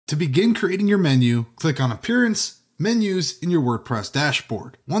To begin creating your menu, click on Appearance, Menus in your WordPress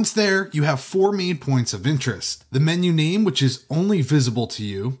dashboard. Once there, you have 4 main points of interest. The menu name, which is only visible to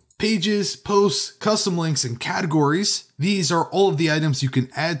you, pages, posts, custom links, and categories. These are all of the items you can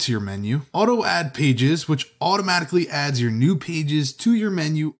add to your menu. Auto add pages, which automatically adds your new pages to your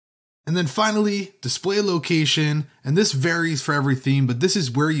menu. And then finally, display location, and this varies for every theme, but this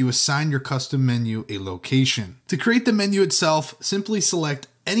is where you assign your custom menu a location. To create the menu itself, simply select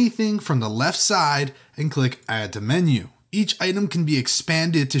anything from the left side and click Add to Menu. Each item can be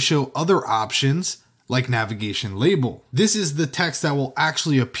expanded to show other options, like navigation label. This is the text that will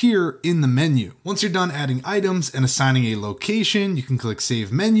actually appear in the menu. Once you're done adding items and assigning a location, you can click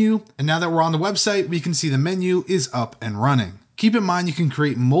Save Menu, and now that we're on the website, we can see the menu is up and running. Keep in mind you can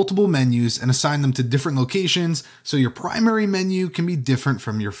create multiple menus and assign them to different locations, so your primary menu can be different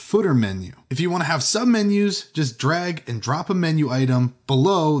from your footer menu. If you want to have sub-menus, just drag and drop a menu item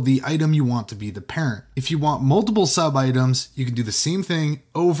below the item you want to be the parent. If you want multiple sub-items, you can do the same thing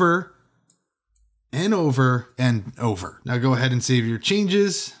over and over and over. Now go ahead and save your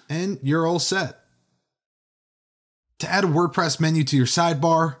changes and you're all set. To add a WordPress menu to your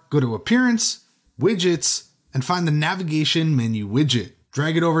sidebar, go to Appearance, Widgets, and find the navigation menu widget.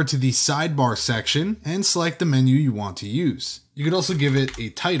 Drag it over to the sidebar section and select the menu you want to use. You could also give it a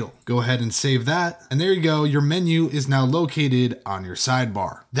title. Go ahead and save that. And there you go, your menu is now located on your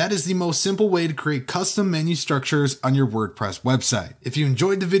sidebar. That is the most simple way to create custom menu structures on your WordPress website. If you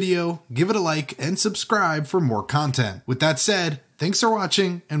enjoyed the video, give it a like and subscribe for more content. With that said, thanks for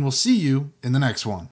watching and we'll see you in the next one.